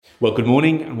Well, good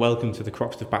morning and welcome to the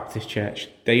Croxteth Baptist Church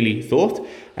Daily Thought.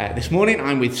 This morning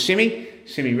I'm with Simi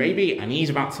Raby, and he's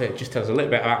about to just tell us a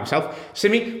little bit about himself.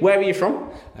 Simi, where are you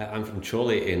from? I'm from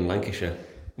Chorley in Lancashire.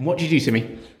 And what do you do,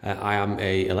 Simi? I am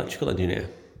an electrical engineer.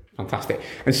 Fantastic.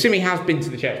 And Simi has been to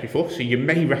the church before, so you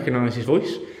may recognise his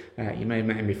voice. You may have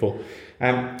met him before.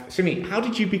 Simi, how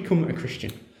did you become a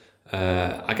Christian?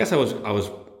 I guess I was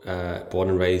born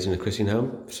and raised in a Christian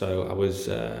home, so I was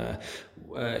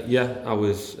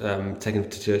taken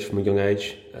to church from a young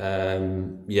age. At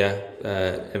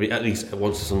least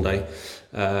once a Sunday,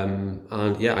 and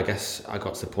I guess I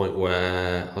got to the point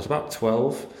where I was about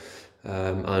 12,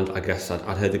 and I guess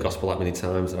I'd heard the gospel that many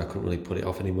times that I couldn't really put it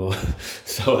off anymore.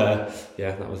 So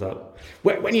that was that.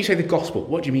 When you say the gospel,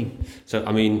 what do you mean? So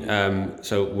I mean,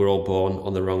 so we're all born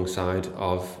on the wrong side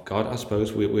of God, I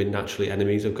suppose. We're naturally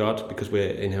enemies of God because we're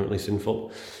inherently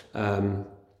sinful.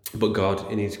 But God,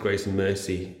 in His grace and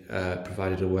mercy,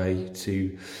 provided a way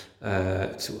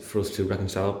for us to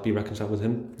be reconciled with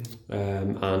Him,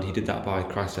 and He did that by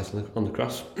Christ's death on the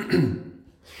cross.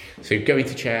 So going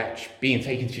to church, being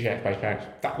taken to church by parents,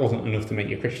 that wasn't enough to make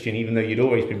you a Christian, even though you'd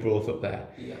always been brought up there.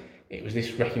 Yeah. It was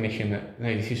this recognition that,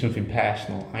 no, this is something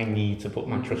personal. I need to put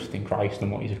my trust in Christ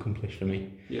and what He's accomplished for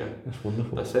me. Yeah. That's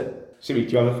wonderful. That's it. Simi,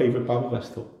 do you have a favourite Bible verse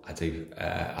at all? I do.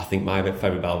 I think my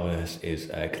favourite Bible verse is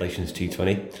Galatians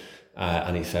 2:20,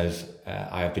 and it says,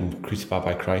 I have been crucified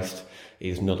by Christ. It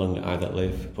is no longer I that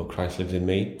live, but Christ lives in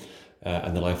me.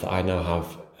 And the life that I now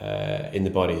have in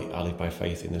the body, I live by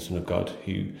faith in the Son of God,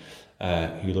 who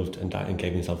loved and died and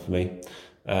gave Himself for me.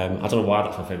 I don't know why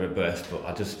that's my favourite verse, but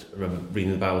I just remember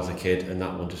reading the Bible as a kid, and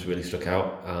that one just really stuck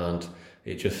out, and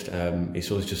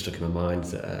it's always just stuck in my mind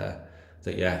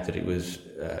that it was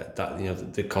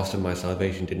that the cost of my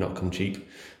salvation did not come cheap,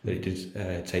 that it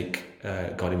did take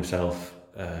God Himself,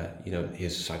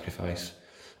 His sacrifice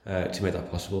to make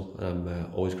that possible. And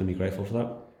I'm always going to be grateful for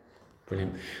that.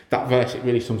 Brilliant. That verse, it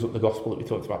really sums up the gospel that we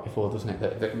talked about before, doesn't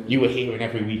it? That you were hearing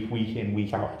every week in,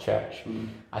 week out at church.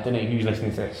 I don't know who's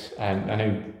listening to this. I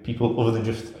know people other than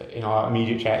just in our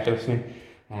immediate church are listening.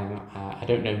 I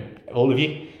don't know all of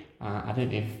you. I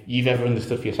don't know if you've ever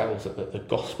understood for yourselves that the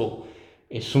gospel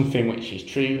is something which is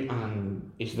true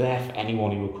and is there for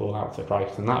anyone who will call out to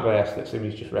Christ. And that verse that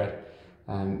Simi's just read,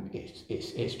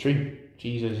 it's true.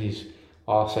 Jesus is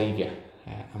our Saviour,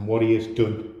 and what He has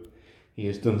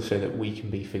done so that we can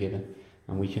be forgiven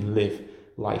and we can live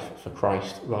life for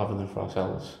Christ rather than for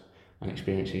ourselves and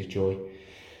experience His joy.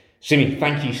 Simi,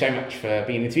 thank you so much for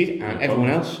being interviewed, and everyone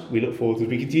else, we look forward to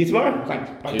speaking to you tomorrow. Thanks.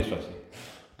 Bye. Cheers, Wesley.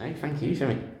 Hey, thank you,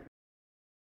 Simi.